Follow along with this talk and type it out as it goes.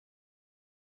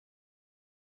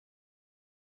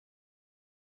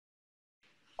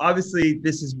obviously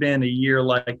this has been a year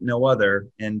like no other,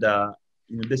 and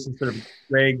this is sort of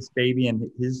Greg's baby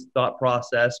and his thought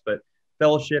process. But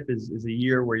fellowship is a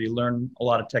year where you learn a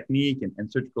lot of technique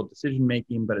and surgical decision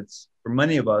making. But it's, for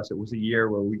many of us, it was a year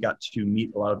where we got to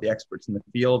meet a lot of the experts in the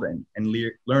field and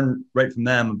learn right from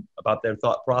them about their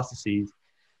thought processes.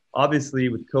 Obviously,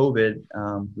 with COVID,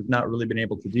 we've not really been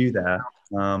able to do that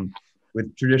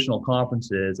with traditional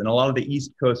conferences, and a lot of the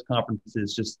East Coast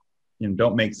conferences just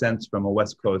don't make sense from a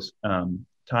West Coast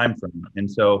time frame.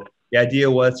 And so the idea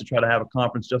was to try to have a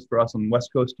conference just for us on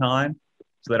West Coast time,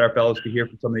 so that our fellows could hear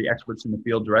from some of the experts in the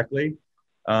field directly.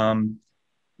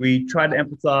 We tried to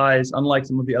emphasize, unlike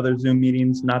some of the other Zoom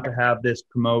meetings, not to have this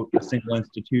promote a single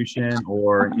institution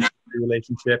or an industry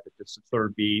relationship. It just sort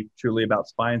of be truly about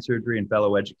spine surgery and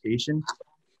fellow education.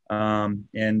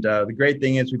 The great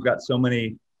thing is we've got so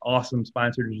many awesome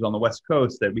spine surgeons on the West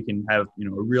Coast that we can have, a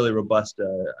really robust,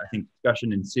 I think,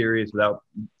 discussion in series without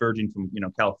verging from,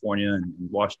 California and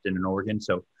Washington and Oregon.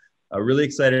 So really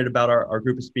excited about our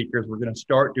group of speakers. We're going to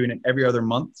start doing it every other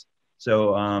month.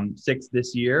 So 6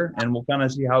 this year, and we'll kind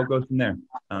of see how it goes from there.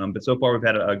 But so far we've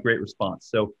had a great response.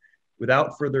 So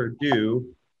without further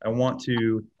ado, I want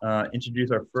to introduce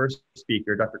our first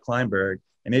speaker, Dr. Klineberg,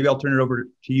 and maybe I'll turn it over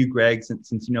to you, Greg,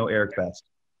 since you know Eric best.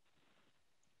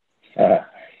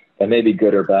 That may be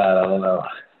good or bad. I don't know.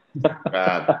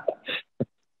 Bad.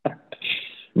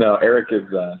 No, Eric is,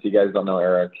 if you guys don't know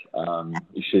Eric,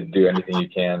 you should do anything you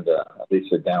can to at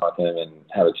least sit down with him and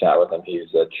have a chat with him.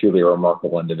 He's a truly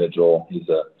remarkable individual. He's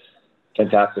a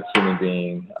fantastic human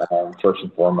being, first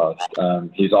and foremost.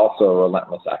 He's also a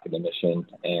relentless academician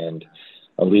and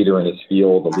a leader in his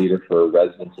field, a leader for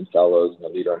residents and fellows, and a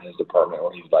leader in his department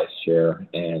where he's vice chair.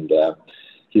 And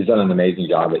he's done an amazing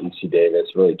job at UC Davis,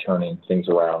 really turning things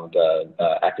around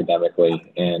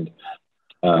academically. And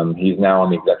he's now on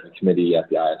the executive committee at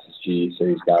the ISSG, so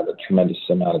he's got a tremendous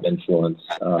amount of influence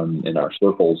in our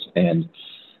circles. And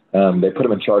they put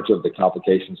him in charge of the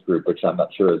complications group, which I'm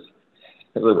not sure is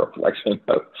a reflection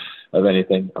of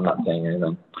anything. I'm not saying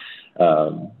anything.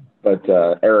 But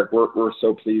Eric, we're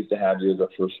so pleased to have you as our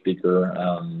first speaker,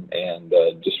 and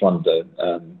just wanted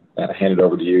to hand it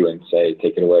over to you and say,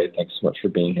 take it away. Thanks so much for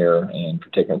being here and for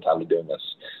taking the time to doing this.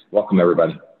 Welcome,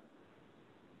 everybody.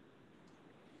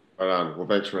 Right on. Well,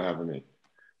 thanks for having me.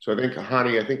 So I think,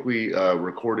 Hani, we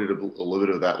recorded a little bit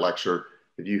of that lecture.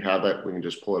 If you have that, we can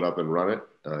just pull it up and run it.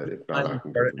 If not, I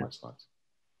can go through my slides.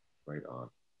 Right on.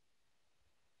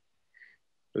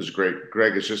 This is great.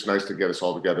 Greg, it's just nice to get us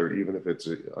all together, even if it's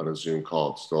on a Zoom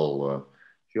call. It still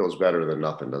feels better than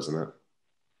nothing, doesn't it?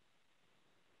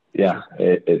 Yeah,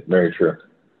 it's very true.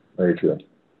 Very true.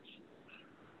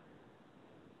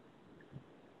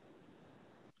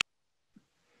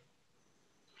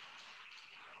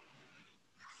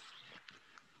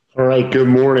 All right, good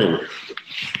morning.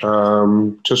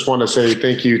 Just want to say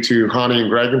thank you to Hani and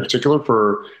Greg in particular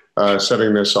for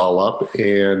setting this all up.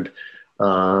 And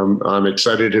I'm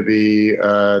excited to be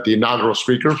the inaugural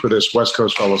speaker for this West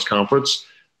Coast Fellows Conference.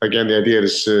 Again, the idea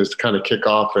is to kind of kick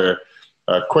off a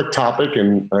quick topic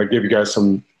and give you guys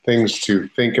some things to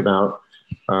think about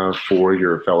for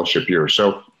your fellowship year.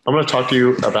 So I'm going to talk to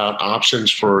you about options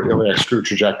for iliac screw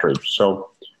trajectory.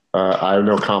 So I have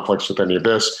no conflicts with any of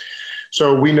this.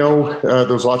 So we know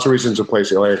there's lots of reasons to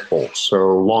place iliac bolts.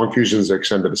 So long fusions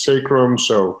extend to the sacrum.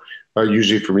 So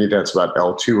usually for me, that's about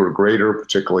L2 or greater,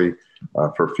 particularly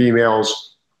for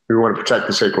females. We want to protect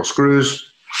the sacral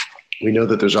screws. We know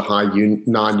that there's a high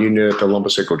non-union at the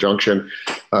lumbosacral junction,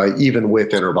 even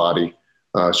with inner body.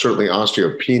 Certainly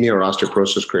osteopenia or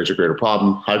osteoporosis creates a greater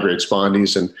problem. High-grade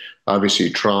spondies and obviously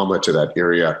trauma to that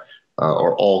area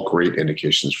are all great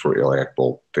indications for iliac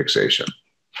bolt fixation.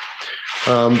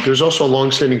 There's also a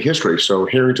long-standing history. So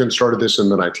Harrington started this in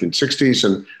the 1960s,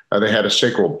 and they had a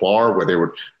sacral bar where they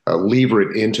would lever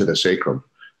it into the sacrum.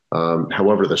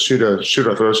 However, the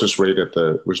pseudoarthrosis rate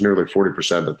was nearly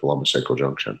 40% at the lumbosacral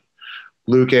junction.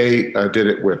 Luke A. Did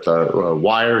it with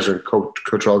wires and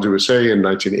Cottrell USA in the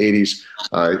 1980s,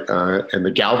 and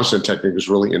the Galveston technique was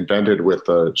really invented with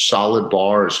solid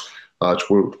bars, which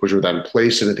were then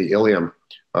placed into the ilium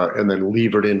and then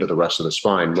levered into the rest of the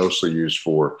spine, mostly used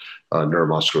for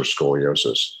neuromuscular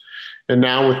scoliosis. And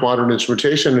now with modern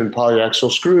instrumentation and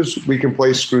polyaxial screws, we can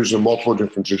place screws in multiple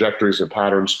different trajectories and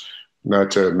patterns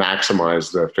to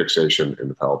maximize the fixation in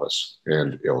the pelvis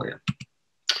and ilium.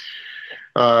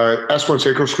 S1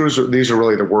 sacral screws, these are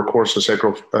really the workhorse of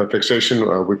sacral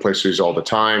fixation. We place these all the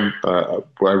time. I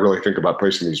really think about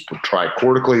placing these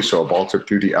tricortically, so a ball tip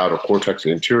through the outer cortex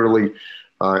anteriorly,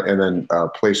 and then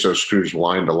place those screws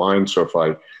line to line. So if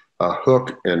I a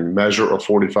hook and measure a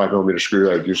 45 millimeter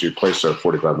screw, I'd usually place a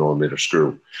 45 millimeter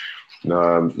screw.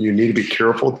 You need to be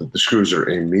careful that the screws are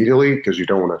in medially because you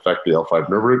don't want to affect the L5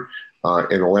 nerve root,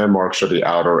 and the landmarks are the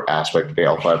outer aspect of the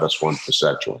L5S1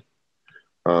 facet joint.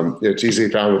 It's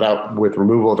easily found with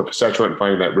removal of the facet joint and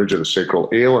finding that ridge of the sacral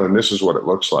ala, and this is what it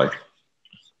looks like.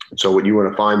 So what you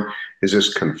want to find is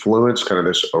this confluence, kind of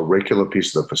this auricular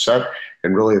piece of the facet,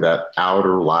 and really that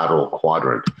outer lateral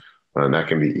quadrant. And that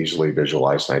can be easily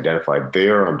visualized and identified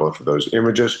there on both of those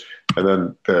images. And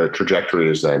then the trajectory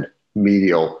is then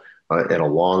medial and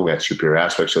along that superior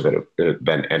aspect so that it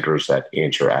then enters that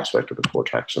anterior aspect of the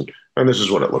cortex. And this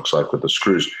is what it looks like with the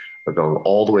screws going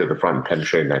all the way to the front and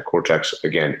penetrating that cortex,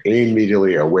 again, aimed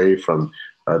medially away from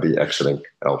the exiting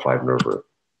L5 nerve root.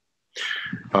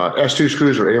 S2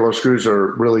 screws or ALO screws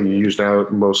are really used now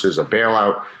mostly as a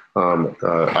bailout.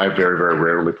 I very, very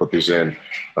rarely put these in.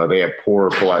 They have poor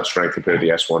pull-out strength compared to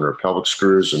the S1 or pelvic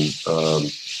screws. And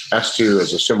S2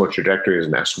 has a similar trajectory as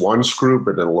an S1 screw,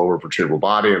 but then a lower vertebral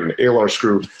body. And an ALR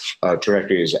screw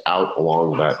trajectory is out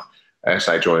along that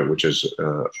SI joint, which is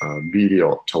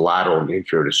medial to lateral and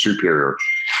inferior to superior.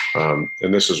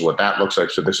 And this is what that looks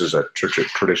like. So this is a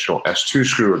traditional S2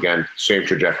 screw. Again, same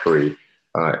trajectory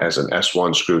as an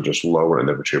S1 screw, just lower in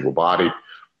the vertebral body.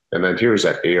 And then here's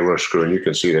that ALA screw, and you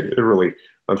can see that it really,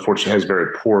 unfortunately, has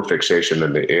very poor fixation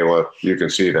in the ALA. You can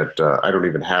see that I don't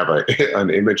even have an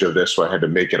image of this, so I had to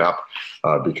make it up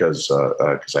because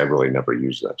I really never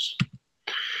use this.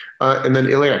 And then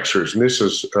iliac screws, and this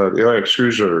is the iliac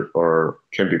screws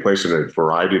can be placed in a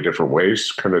variety of different ways.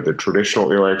 Kind of the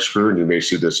traditional iliac screw, and you may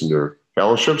see this in your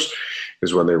fellowships,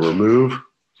 is when they remove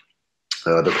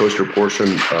the posterior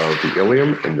portion of the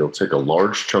ilium, and you'll take a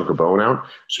large chunk of bone out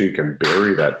so you can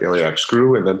bury that iliac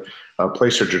screw, and then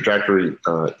place a trajectory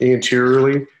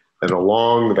anteriorly and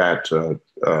along that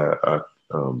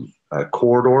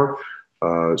corridor,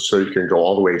 so you can go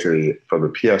all the way to from the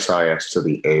PSIS to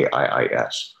the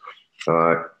AIIS.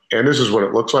 And this is what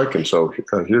it looks like. And so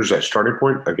here's that starting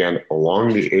point, again,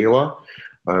 along the ala,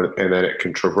 and then it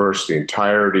can traverse the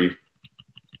entirety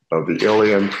of the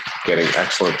ilium, getting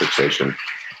excellent fixation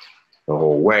the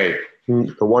whole way.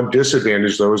 The one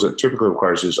disadvantage, though, is it typically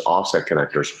requires these offset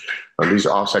connectors. These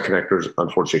offset connectors,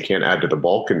 unfortunately, can add to the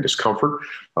bulk and discomfort,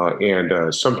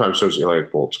 and sometimes those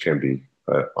iliac bolts can be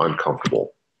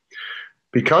uncomfortable.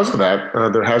 Because of that,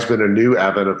 there has been a new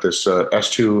advent of this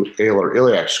S2 alar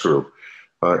iliac screw.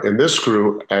 And this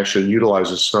screw actually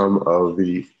utilizes some of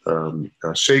the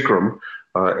sacrum,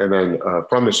 and then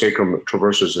from the sacrum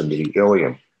traverses into the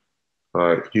ilium.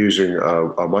 Using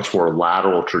a much more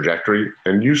lateral trajectory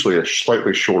and usually a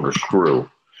slightly shorter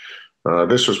screw.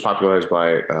 This was popularized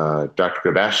by Dr.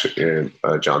 Gabesh in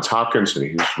Johns Hopkins, and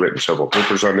he's written several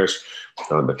papers on this,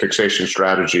 on the fixation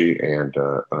strategy and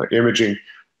imaging.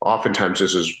 Oftentimes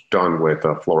this is done with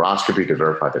fluoroscopy to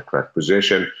verify the correct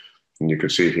position. And you can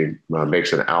see he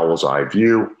makes an owl's eye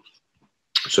view.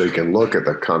 So you can look at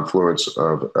the confluence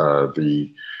of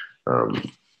the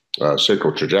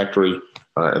sacral trajectory,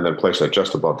 and then place that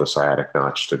just above the sciatic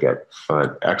notch to get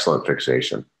excellent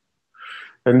fixation.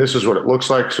 And this is what it looks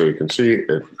like. So you can see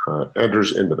it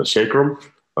enters into the sacrum,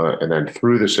 and then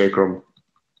through the sacrum,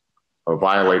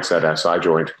 violates that SI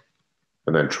joint,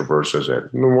 and then traverses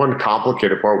it. And the one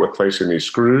complicated part with placing these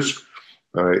screws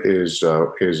has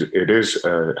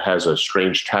a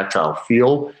strange tactile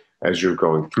feel as you're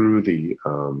going through the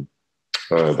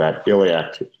that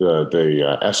iliac,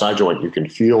 the SI joint. You can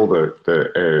feel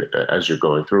as you're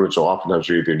going through it. So oftentimes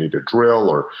you either need to drill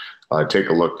or take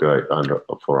a look under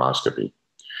a fluoroscopy.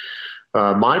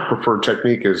 My preferred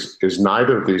technique is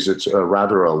neither of these. It's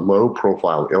rather a low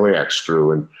profile iliac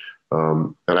screw.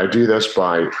 And I do this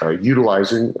by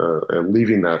utilizing and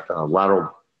leaving that lateral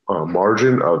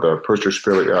margin of the posterior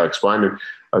superior iliac spine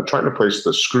and trying to place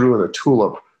the screw and the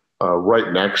tulip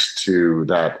right next to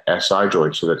that SI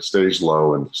joint so that it stays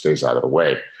low and stays out of the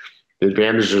way. The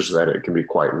advantage is that it can be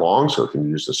quite long, so it can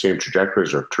use the same trajectory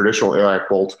as a traditional iliac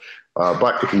bolt,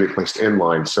 but it can be placed in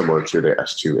line similar to the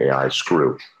S2AI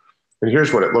screw. And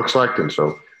here's what it looks like. And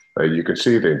so you can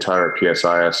see the entire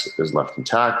PSIS is left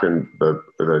intact, and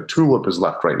the tulip is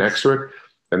left right next to it.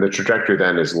 And the trajectory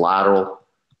then is lateral,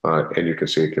 and you can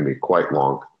see it can be quite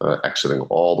long, exiting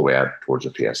all the way out towards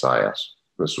the PSIS.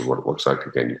 This is what it looks like.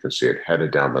 Again, you can see it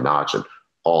headed down the notch and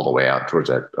all the way out towards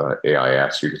that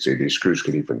AIS. You can see these screws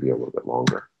could even be a little bit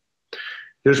longer.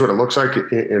 Here's what it looks like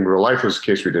in real life. This is the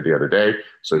case we did the other day.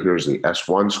 So here's the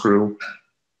S1 screw.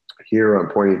 Here I'm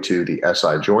pointing to the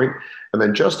SI joint. And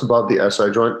then just above the SI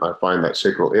joint, I find that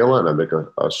sacral ala, and I make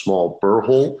a small burr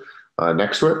hole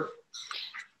next to it.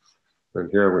 And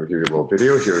here I'm going to give you a little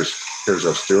video. Here's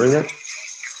us doing it.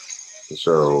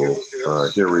 So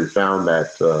here we found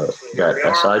that that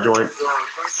SI joint.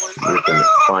 We can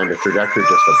find a trajectory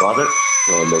just above it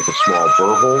and make a small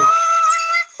burr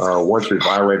hole. Once we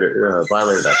violated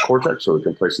that cortex, so we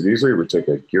can place it easily, we take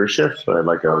a gear shift,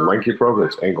 like a lanky probe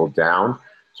that's angled down,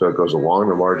 so it goes along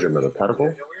the margin of the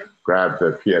pedicle. Grab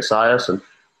the PSIS and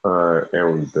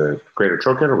the greater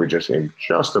trochanter, we just aim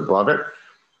just above it.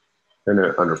 And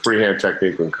then under freehand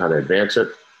technique, we can kind of advance it.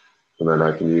 And then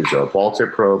I can use a ball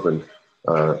tip probe and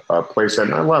place that.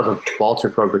 And I love a ball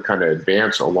tip probe to kind of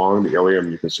advance along the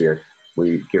ilium. You can see it.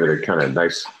 We give it a kind of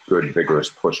nice, good, vigorous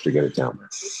push to get it down there.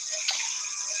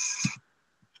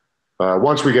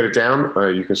 Once we get it down,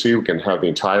 you can see we can have the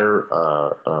entire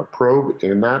probe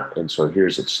in that. And so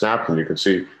here's it snapped, and you can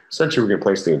see essentially we can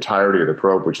place the entirety of the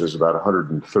probe, which is about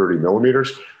 130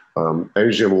 millimeters. I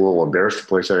usually am a little embarrassed to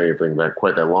place anything that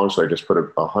quite that long, so I just put a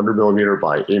 100 millimeter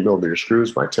by 8 millimeter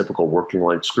screws, my typical working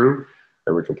length screw,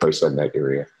 and we can place that in that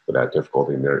area without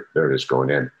difficulty. And there it is going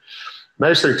in.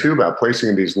 Nice thing too about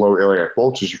placing these low iliac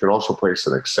bolts is you can also place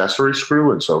an accessory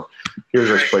screw. And so here's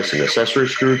us placing an accessory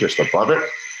screw just above it.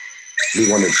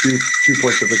 We wanted two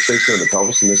points of fixation in the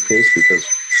pelvis in this case because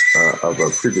of a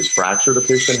previous fracture the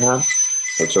patient had.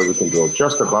 And so we can drill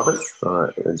just above it.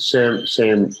 And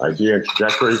same idea and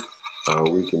trajectory.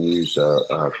 We can use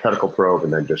a pedicle probe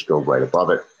and then just go right above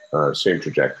it. Same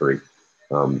trajectory.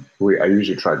 I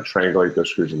usually try to triangulate those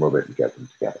screws a little bit and get them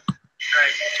together.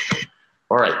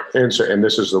 All right, and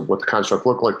this is what the construct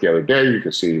looked like the other day. You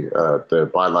can see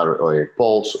the bilateral iliac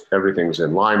bolts, everything's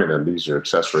in line, and then these are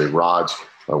accessory rods,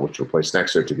 which are placed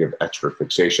next to it to give extra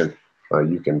fixation.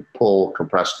 You can pull,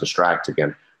 compress, distract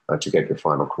again to get your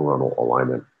final coronal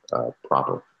alignment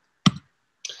proper.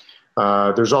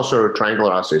 There's also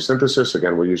triangular osteosynthesis.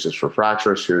 Again, we use this for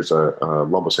fractures. Here's a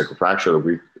lumbosacral fracture that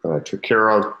we took care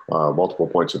of, multiple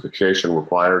points of fixation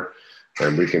required.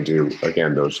 And we can do,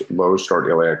 again, those low start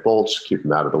iliac bolts, keep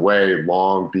them out of the way,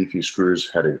 long, beefy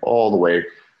screws heading all the way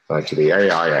to the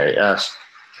AIIS,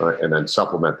 and then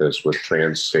supplement this with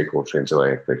transsacral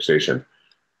transiliac fixation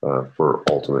for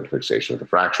ultimate fixation of the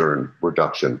fracture and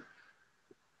reduction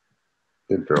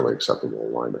in fairly acceptable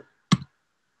alignment.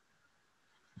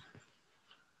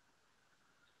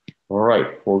 All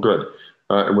right, well, good.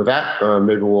 And with that,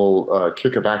 maybe we'll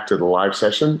kick it back to the live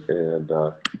session and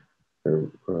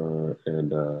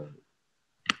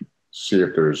see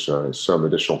if there's some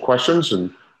additional questions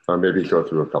and maybe go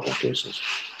through a couple of cases.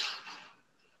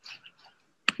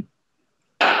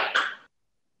 All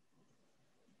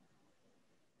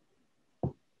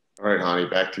right, Hani,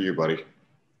 back to you, buddy.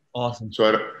 Awesome.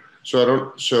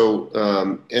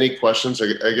 Any questions?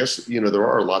 I guess, there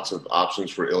are lots of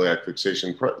options for iliac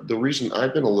fixation. The reason I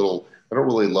don't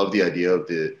really love the idea of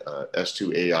the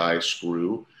S2AI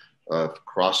screw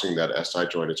crossing that SI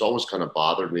joint. It's always kind of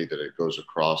bothered me that it goes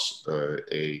across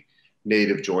a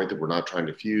native joint that we're not trying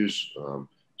to fuse.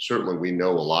 Certainly we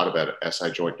know a lot about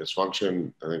SI joint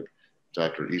dysfunction. I think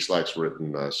Dr. Illiac's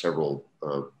written several,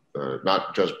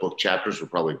 not just book chapters, but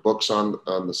probably books on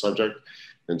the subject.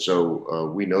 And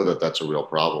so we know that that's a real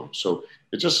problem. So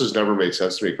it just has never made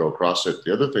sense to me to go across it.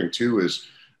 The other thing too is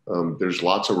there's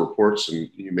lots of reports, and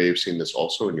you may have seen this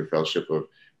also in your fellowship, of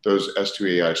those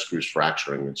S2AI screws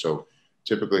fracturing. And so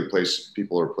typically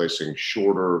people are placing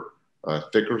shorter,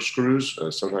 thicker screws,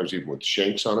 sometimes even with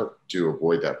shanks on it, to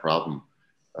avoid that problem.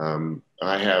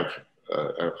 I have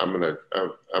to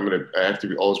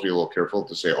always be a little careful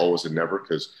to say always and never,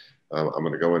 because I'm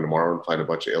going to go in tomorrow and find a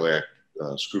bunch of iliac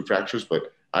screw fractures,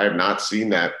 but I have not seen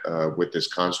that with this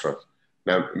construct.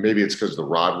 Now, maybe it's because the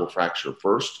rod will fracture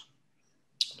first,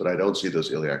 but I don't see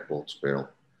those iliac bolts fail.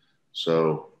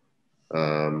 So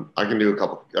I can do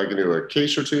a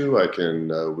case or two.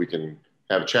 We can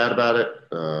have a chat about it.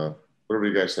 Whatever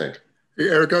you guys think. Hey,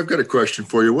 Eric, I've got a question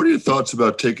for you. What are your thoughts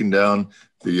about taking down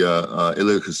the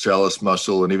iliacostalis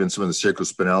muscle and even some of the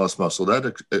sacrospinalis muscle?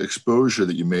 That exposure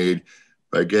that you made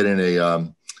by getting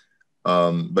a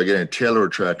talar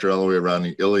retractor all the way around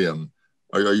the ilium.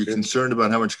 Are you concerned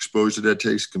about how much exposure that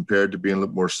takes compared to being a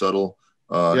little more subtle?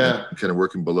 And kind of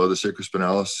working below the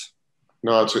sacrospinalis?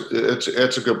 No,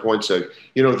 it's a good point, Sig.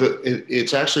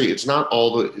 It's not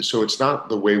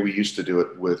the way we used to do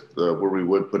it with where we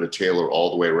would put a talar all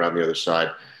the way around the other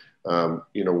side. When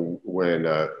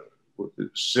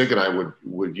Sig and I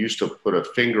would used to put a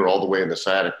finger all the way in the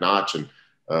sciatic notch and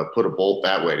put a bolt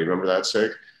that way. Do you remember that,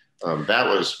 Sig?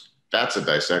 That's a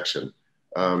dissection.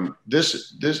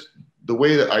 The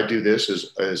way that I do this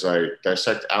is I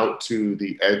dissect out to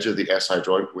the edge of the SI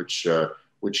joint, which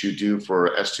you do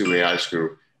for S2AI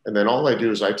screw. And then all I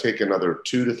do is I take another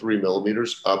 2 to 3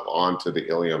 millimeters up onto the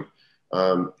ilium.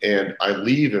 And I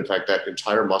leave, in fact, that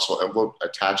entire muscle envelope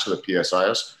attached to the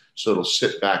PSIS, so it'll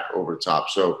sit back over the top.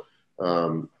 So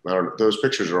those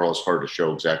pictures are always hard to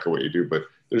show exactly what you do, but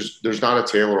there's not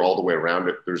a tailor all the way around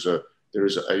it.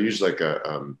 I use like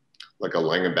a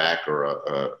Langenback or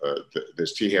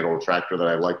this T-handle retractor that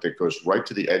I like that goes right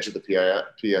to the edge of the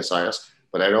PSIS,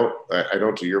 but I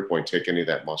don't, to your point, take any of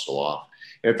that muscle off.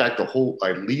 In fact,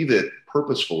 I leave it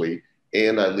purposefully,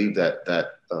 and I leave that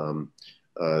bone,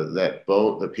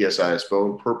 the PSIS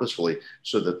bone, purposefully,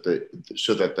 so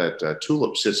that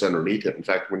tulip sits underneath it. In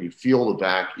fact, when you feel the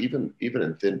back, even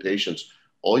in thin patients,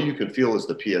 all you can feel is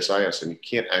the PSIS, and you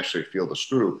can't actually feel the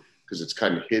screw because it's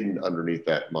kind of hidden underneath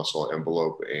that muscle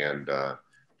envelope and that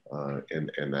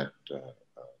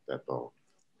bone.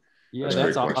 Yeah,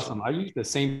 that's awesome. I use the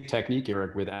same technique,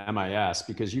 Eric, with MIS,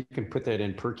 because you can put that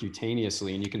in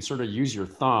percutaneously, and you can sort of use your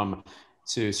thumb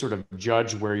to sort of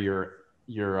judge where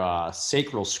your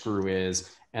sacral screw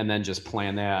is, and then just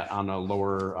plan that on a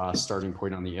lower starting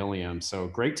point on the ilium. So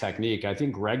great technique. I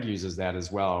think Greg uses that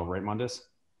as well, right, Mundus?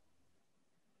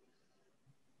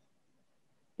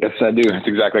 Yes, I do. That's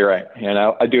exactly right. And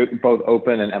I do both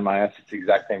open and MIS. It's the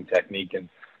exact same technique. And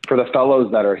for the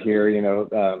fellows that are here,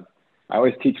 I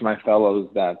always teach my fellows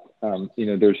that,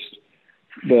 there's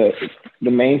the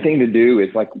main thing to do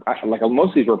is like most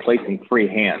of these we're placing free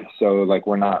hands. So like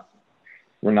we're not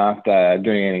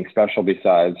doing anything special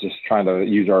besides just trying to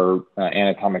use our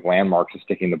anatomic landmarks of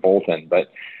sticking the bolt in.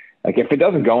 But like if it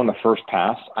doesn't go in the first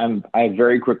pass, I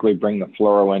very quickly bring the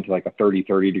fluoro into like a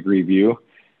 30 degree view.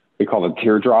 We call it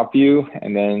teardrop view.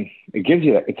 And then it gives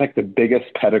you, it's like the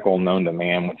biggest pedicle known to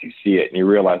man once you see it. And you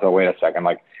realize, oh, wait a second,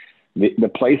 like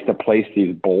the place to place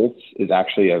these bolts is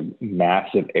actually a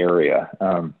massive area.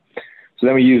 So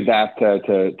then we use that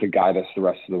to guide us the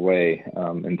rest of the way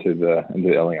into the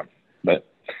ilium. But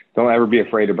don't ever be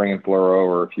afraid to bring in fluoro,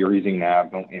 or if you're using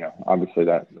nav, obviously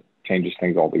that changes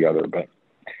things altogether. But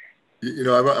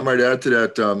I might add to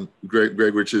that,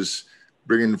 Greg, which is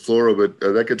bringing fluoro, but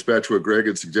that gets back to what Greg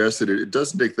had suggested. It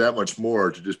doesn't take that much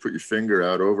more to just put your finger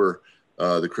out over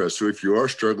the crest. So if you are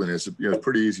struggling, it's a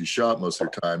pretty easy shot most of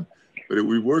the time. But it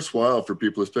would be worthwhile for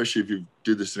people, especially if you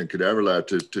did this in a cadaver lab,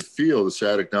 to feel the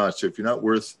sciatic notch. So if you're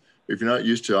not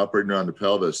used to operating around the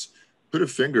pelvis, put a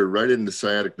finger right in the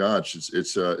sciatic notch.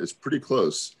 It's pretty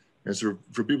close. And so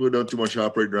for people who don't do much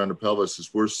operating around the pelvis,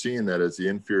 it's worth seeing that as the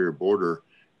inferior border,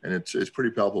 and it's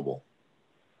pretty palpable.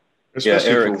 Especially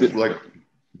Eric, for like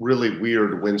really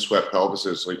weird windswept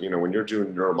pelvises, like when you're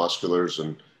doing neuromusculars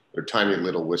and they're tiny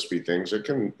little wispy things, it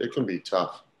can be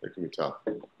tough. It can be tough.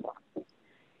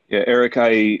 Yeah, Eric,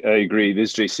 I agree.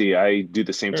 This is JC. I do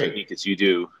the same technique as you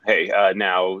do.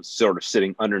 Now sort of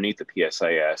sitting underneath the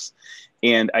PSIS.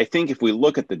 And I think if we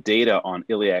look at the data on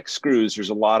iliac screws,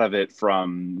 there's a lot of it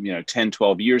from 10,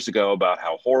 12 years ago about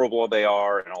how horrible they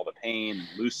are and all the pain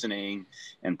and loosening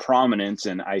and prominence.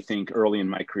 And I think early in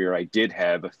my career, I did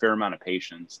have a fair amount of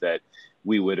patients that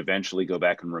we would eventually go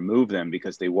back and remove them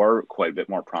because they were quite a bit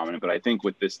more prominent. But I think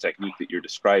with this technique that you're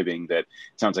describing, that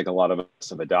sounds like a lot of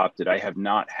us have adopted, I have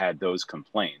not had those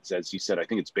complaints. As you said, I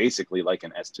think it's basically like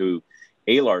an S2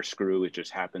 alar screw. It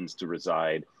just happens to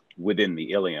reside within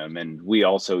the ilium. And we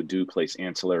also do place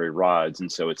ancillary rods.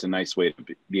 And so it's a nice way to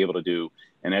be able to do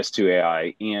an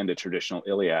S2AI and a traditional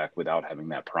iliac without having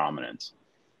that prominence.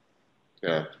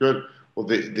 Yeah, good. Well,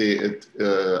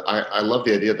 I love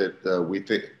the idea that we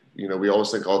think, we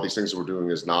always think all these things that we're doing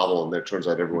is novel, and it turns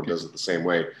out everyone does it the same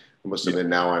way. I must admit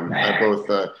now I'm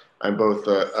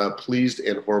both pleased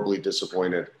and horribly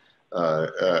disappointed,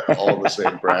 all in the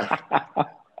same breath.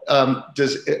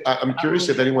 I'm curious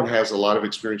if anyone has a lot of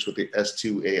experience with the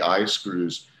S2AI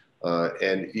screws,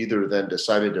 and either then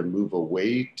decided to move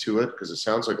away to it, because it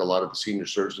sounds like a lot of the senior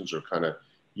surgeons are kind of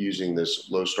using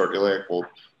this low start iliac bolt.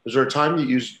 Was there a time you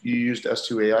used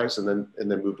S2AIs and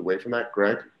then moved away from that,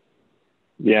 Greg?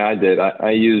 Yeah, I did. I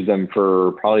used them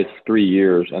for probably 3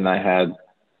 years, and I had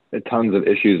tons of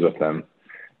issues with them,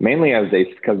 mainly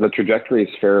because the trajectory is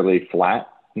fairly flat.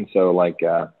 And so I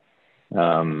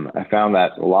found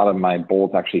that a lot of my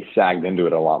bolts actually sagged into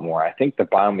it a lot more. I think the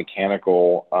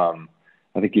biomechanical,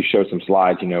 I think you showed some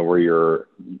slides, where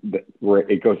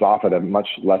it goes off at a much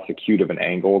less acute of an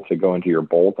angle to go into your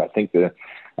bolt. I think the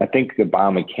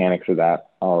biomechanics of that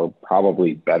are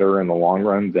probably better in the long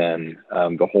run than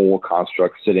the whole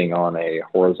construct sitting on a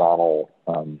horizontal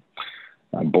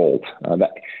bolt.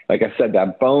 Like I said,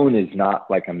 that bone is not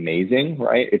like amazing,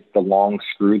 right? It's the long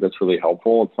screw that's really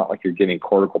helpful. It's not like you're getting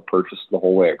cortical purchase the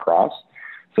whole way across.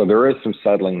 So there is some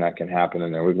settling that can happen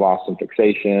in there. We've lost some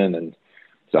fixation and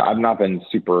So I've not been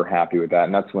super happy with that.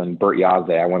 And that's when Bert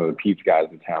Yazde, one of the Pete's guys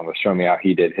in town, was showing me how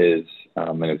he did his.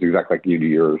 And it's exactly like you do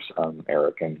yours,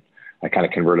 Eric. And I kind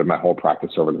of converted my whole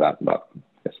practice over to that about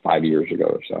 5 years ago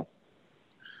or so.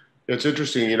 It's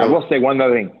interesting, I will say one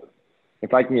other thing.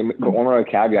 If I can put one more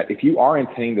caveat, if you are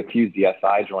intending to fuse the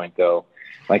SI joint, though,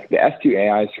 like the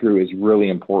S2AI screw is really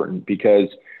important, because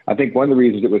I think one of the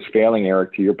reasons it was failing,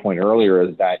 Eric, to your point earlier,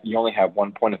 is that you only have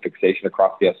one point of fixation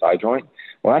across the SI joint.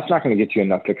 Well, that's not going to get you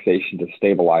enough fixation to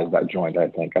stabilize that joint, I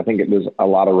think. There's a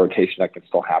lot of rotation that can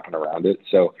still happen around it.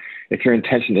 So if your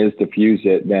intention is to fuse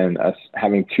it, then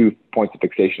having 2 points of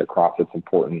fixation across it's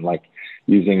important, like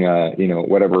using,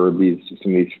 whatever some of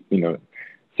these,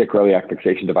 sick iliac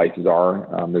fixation devices are.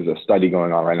 There's a study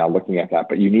going on right now looking at that,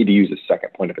 but you need to use a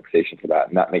second point of fixation for that,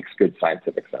 and that makes good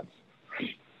scientific sense.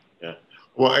 Yeah.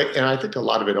 Well, and I think a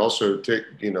lot of it also,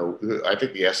 I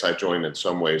think the SI joint in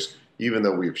some ways, even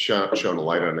though we've shown a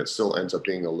light on it, still ends up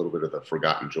being a little bit of the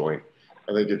forgotten joint.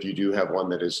 I think if you do have one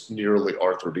that is nearly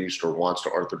arthrodesed or wants to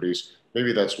arthrodese,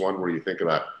 maybe that's one where you think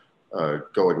about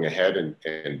going ahead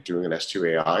and doing an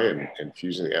S2AI and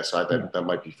fusing the SI. That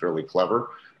might be fairly clever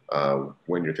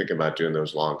when you're thinking about doing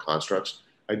those long constructs.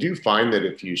 I do find that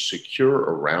if you secure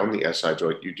around the SI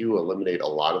joint, you do eliminate a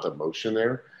lot of the motion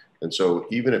there. And so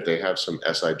even if they have some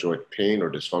SI joint pain or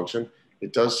dysfunction,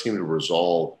 it does seem to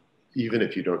resolve even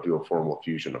if you don't do a formal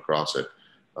fusion across it.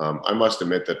 I must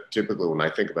admit that typically when I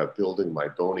think about building my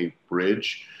bony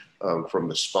bridge from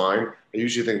the spine, I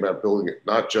usually think about building it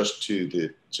not just to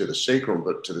the sacrum,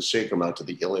 but to the sacrum out to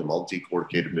the ilium. I'll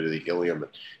decorticate a bit of the ilium.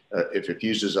 If it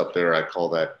fuses up there, I call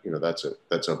that,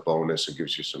 that's a bonus. It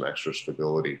gives you some extra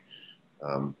stability,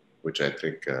 which I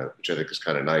think is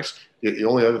kind of nice. The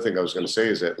only other thing I was going to say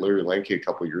is that Larry Lanke a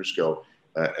couple of years ago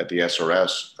at the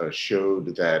SRS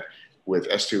showed that with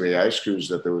S2AI screws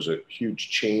that there was a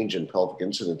huge change in pelvic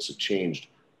incidence. It changed,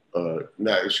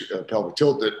 pelvic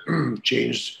tilt that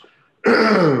changed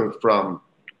from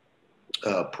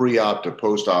pre-op to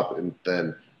post-op, and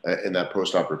then in that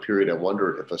post-operative period, I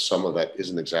wonder if some of that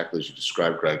isn't exactly as you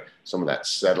described, Greg, some of that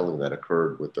settling that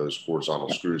occurred with those horizontal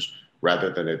screws,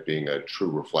 rather than it being a true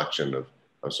reflection of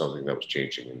something that was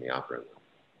changing in the operating room.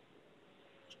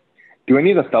 Do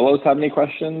any of the fellows have any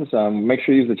questions? Make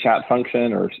sure you use the chat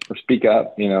function or speak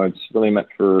up. It's really meant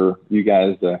for you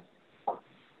guys to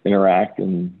interact,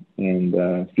 and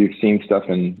if you've seen stuff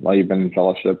while you've been in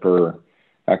fellowship or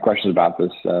have questions about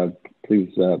this,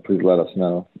 please let us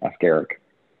know. Ask Eric.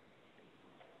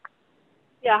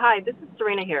 Yeah, hi, this is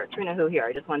Serena Hu here.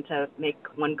 I just want to make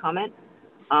one comment.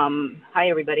 Hi,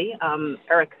 everybody.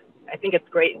 Eric, I think it's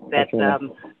great that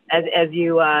as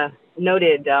you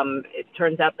noted, it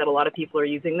turns out that a lot of people are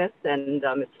using this, and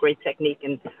it's great technique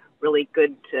and really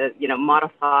good to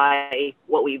modify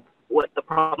what the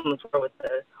problems were with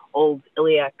the old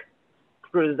iliac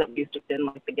screws that we used to fit in,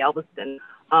 like the Galveston.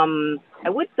 I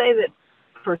would say that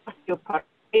for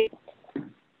osteoporosis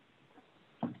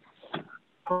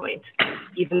point,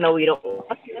 even though we don't want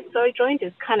the SI joint,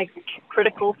 is kind of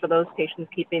critical for those patients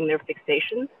keeping their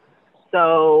fixation.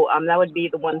 So that would be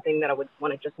the one thing that I would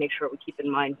want to just make sure we keep in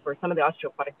mind for some of the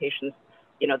osteoporotic patients,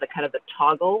 the kind of the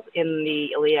toggle in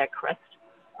the iliac crest,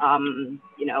 it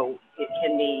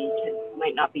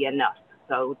might not be enough.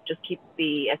 So just keep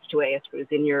the S2A screws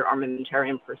in your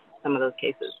armamentarium for some of those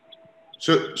cases.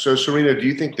 So Serena, do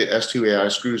you think the S2AI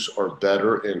screws are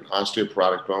better in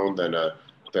osteoporotic bone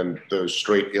than those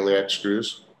straight iliac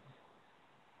screws?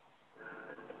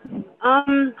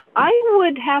 I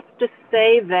would have to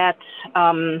say that,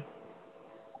 I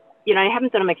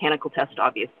haven't done a mechanical test,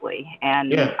 obviously,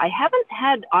 and I haven't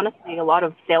had, honestly, a lot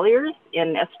of failures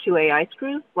in S2AI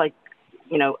screws. Like,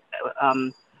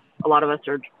 a lot of us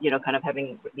are, kind of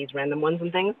having these random ones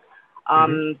and things.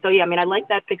 So yeah, I like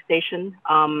that fixation.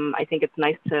 I think it's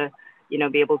nice to,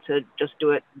 be able to just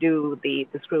do the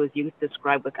screw as you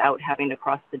described without having to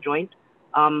cross the joint.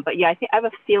 But yeah, I have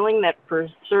a feeling that for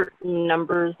certain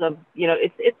numbers of,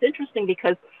 it's interesting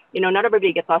because, not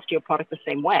everybody gets osteoporotic the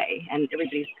same way, and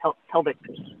everybody's pelvic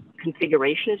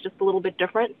configuration is just a little bit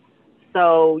different.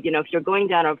 So, if you're going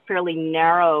down a fairly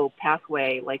narrow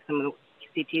pathway, like some of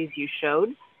the CTs you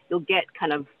showed, you'll get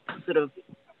kind of sort of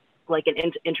like an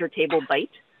intertable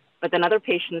bite. But then other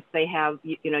patients, they have,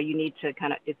 you need to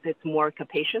kind of, it's more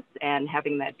capacious, and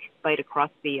having that bite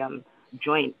across the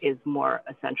joint is more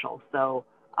essential. So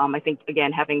I think,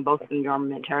 again, having both in your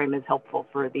armamentarium is helpful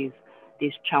for these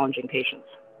challenging patients.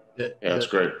 That's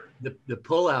great. The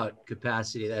pull-out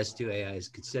capacity of S2AI is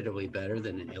considerably better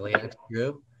than an iliac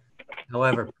screw.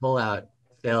 However, pull-out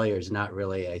failure is not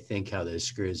really, I think, how those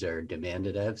screws are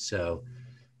demanded of. So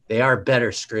they are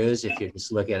better screws if you're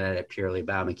just looking at it purely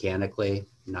biomechanically.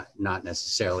 not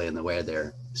necessarily in the way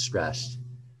they're stressed.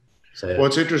 So well,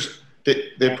 it's interesting.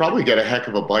 They probably get a heck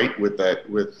of a bite with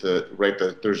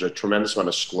that, there's a tremendous amount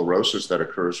of sclerosis that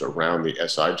occurs around the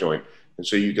SI joint. And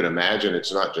so you can imagine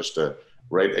it's not just a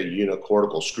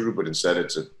unicortical screw, but instead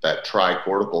it's that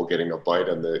tricortical getting a bite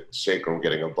on the sacrum,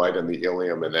 getting a bite on the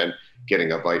ilium, and then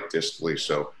getting a bite distally.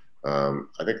 So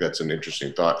I think that's an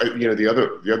interesting thought.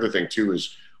 The other thing too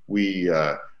is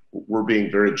we're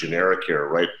being very generic here,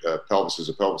 right? Pelvis is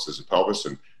a pelvis is a pelvis.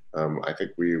 And I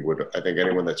think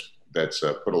anyone that's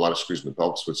put a lot of screws in the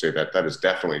pelvis would say that is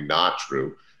definitely not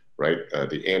true, right?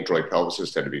 The android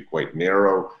pelvises tend to be quite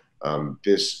narrow.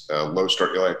 This low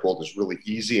start iliac bolt is really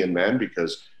easy in men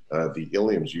because the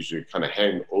iliums usually kind of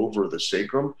hang over the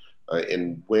sacrum.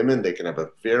 In women, they can have a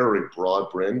very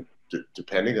broad brim,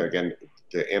 depending, again,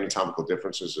 the anatomical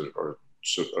differences are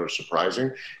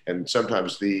surprising. And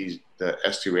sometimes the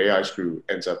S2AI screw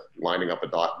ends up lining up a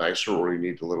dot nicer, or you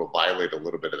need to violate a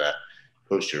little bit of that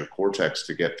posterior cortex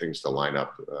to get things to line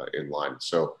up in line.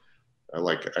 So I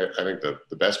think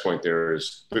the best point there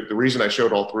is the reason I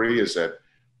showed all three is that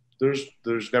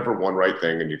there's never one right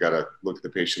thing, and you got to look at the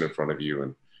patient in front of you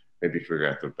and maybe figure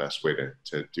out the best way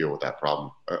to deal with that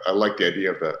problem. I like the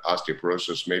idea of the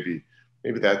osteoporosis. Maybe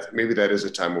that is a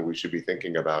time where we should be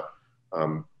thinking about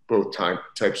both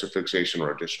types of fixation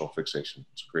or additional fixation.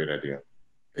 It's a great idea.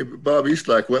 Hey, Bob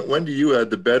Eastlack, when do you add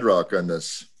the bedrock on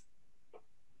this?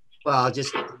 Well,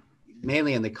 just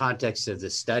mainly in the context of the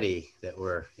study that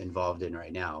we're involved in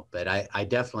right now, but I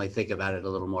definitely think about it a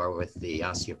little more with the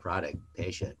osteoporotic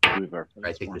patient.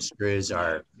 I think the screws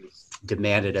are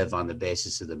demandative on the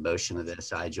basis of the motion of the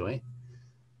SI joint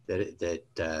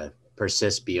that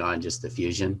persists beyond just the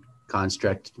fusion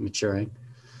construct maturing.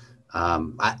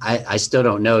 I still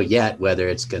don't know yet whether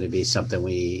it's going to be something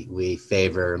we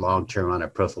favor long-term on a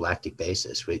prophylactic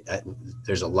basis.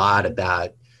 There's a lot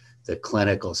about the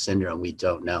clinical syndrome we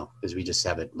don't know because we just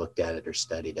haven't looked at it or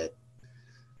studied it.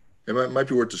 It might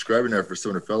be worth describing that for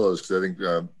some of the fellows, because I think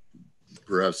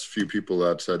perhaps few people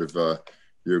outside of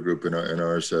your group and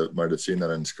ours might have seen that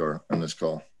on this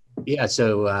call. Yeah,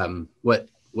 so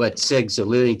what Sig's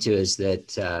alluding to is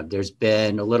that there's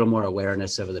been a little more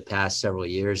awareness over the past several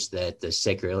years that the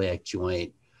sacroiliac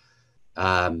joint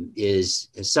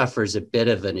suffers a bit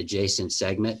of an adjacent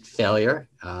segment failure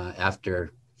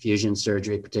after fusion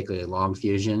surgery, particularly long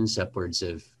fusions. Upwards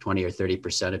of 20 or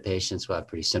 30% of patients will have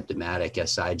pretty symptomatic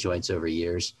SI joints over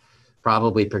years.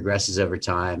 Probably progresses over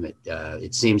time.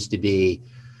 It seems to be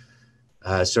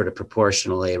sort of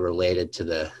proportionally related to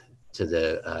the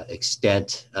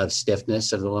extent of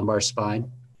stiffness of the lumbar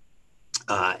spine.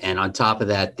 And on top of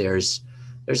that, there's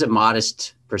a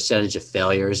modest percentage of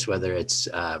failures, whether it's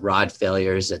rod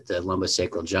failures at the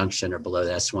lumbosacral junction or below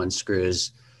the S1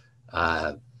 screws,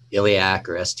 iliac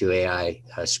or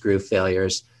S2AI screw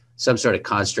failures, some sort of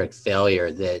construct failure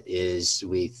that is,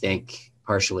 we think,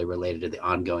 partially related to the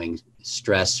ongoing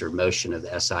stress or motion of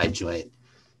the SI joint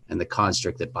and the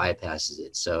construct that bypasses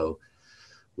it. So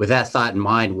with that thought in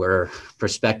mind, we're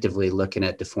prospectively looking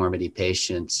at deformity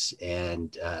patients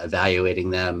and evaluating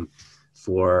them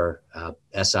for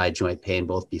SI joint pain,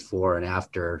 both before and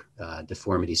after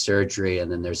deformity surgery.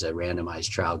 And then there's a randomized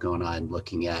trial going on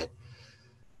looking at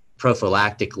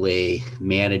prophylactically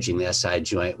managing the SI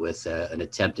joint with an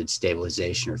attempted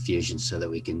stabilization or fusion so that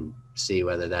we can see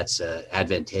whether that's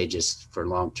advantageous for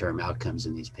long-term outcomes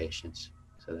in these patients.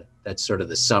 So that's sort of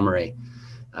the summary.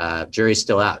 Jury's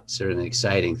still out. Sort of an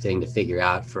exciting thing to figure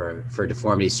out for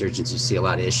deformity surgeons who see a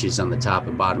lot of issues on the top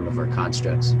and bottom of our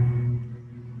constructs.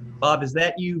 Bob, is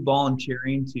that you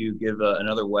volunteering to give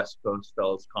another West Coast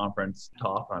Fellows Conference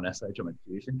talk on SI joint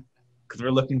fusion? Because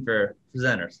we're looking for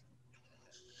presenters.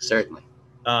 Certainly.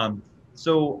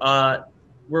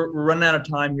 We're running out of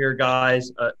time here,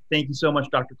 guys. Thank you so much,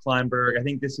 Dr. Klineberg. I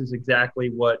think this is exactly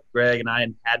what Greg and I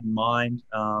had in mind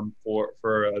for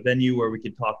a venue where we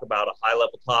could talk about a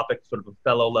high-level topic, sort of a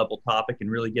fellow-level topic,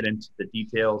 and really get into the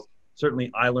details.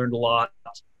 Certainly, I learned a lot.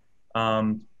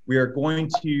 We are going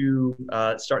to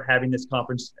start having this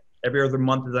conference every other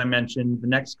month, as I mentioned. The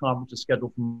next conference is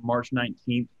scheduled for March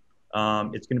 19th.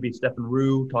 It's going to be Stefan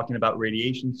Rue talking about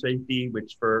radiation safety,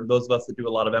 which for those of us that do a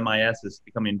lot of MIS is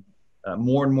becoming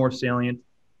more and more salient.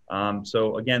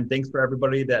 So again, thanks for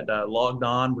everybody that logged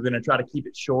on. We're going to try to keep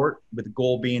it short with the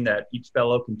goal being that each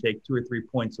fellow can take 2 or 3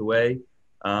 points away.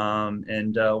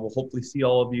 We'll hopefully see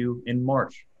all of you in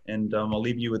March. And I'll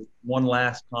leave you with one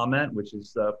last comment, which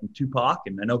is from Tupac.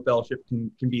 And I know fellowship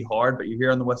can be hard, but you're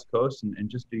here on the West Coast and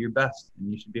just do your best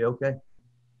and you should be okay.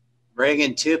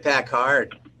 Bringing Tupac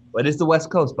hard. But it's the West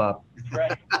Coast, Bob. That's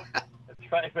right.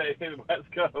 That's right.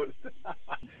 West Coast.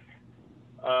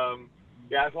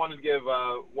 Yeah, I just wanted to give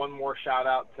one more shout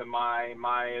out to Mai.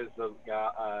 Mai is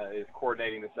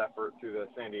coordinating this effort through the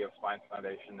San Diego Spine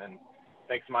Foundation, and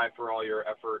thanks, Mai, for all your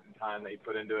effort and time that you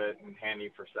put into it, and Hanny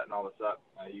for setting all this up.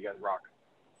 You guys rock.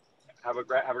 Have a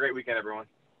great weekend, everyone.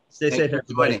 Stay safe,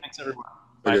 everybody. Thanks, everyone.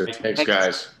 Okay. Thanks,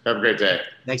 guys. Have a great day.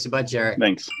 Thanks a bunch, Eric.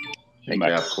 Thanks.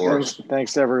 Yeah, of course.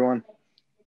 Thanks everyone.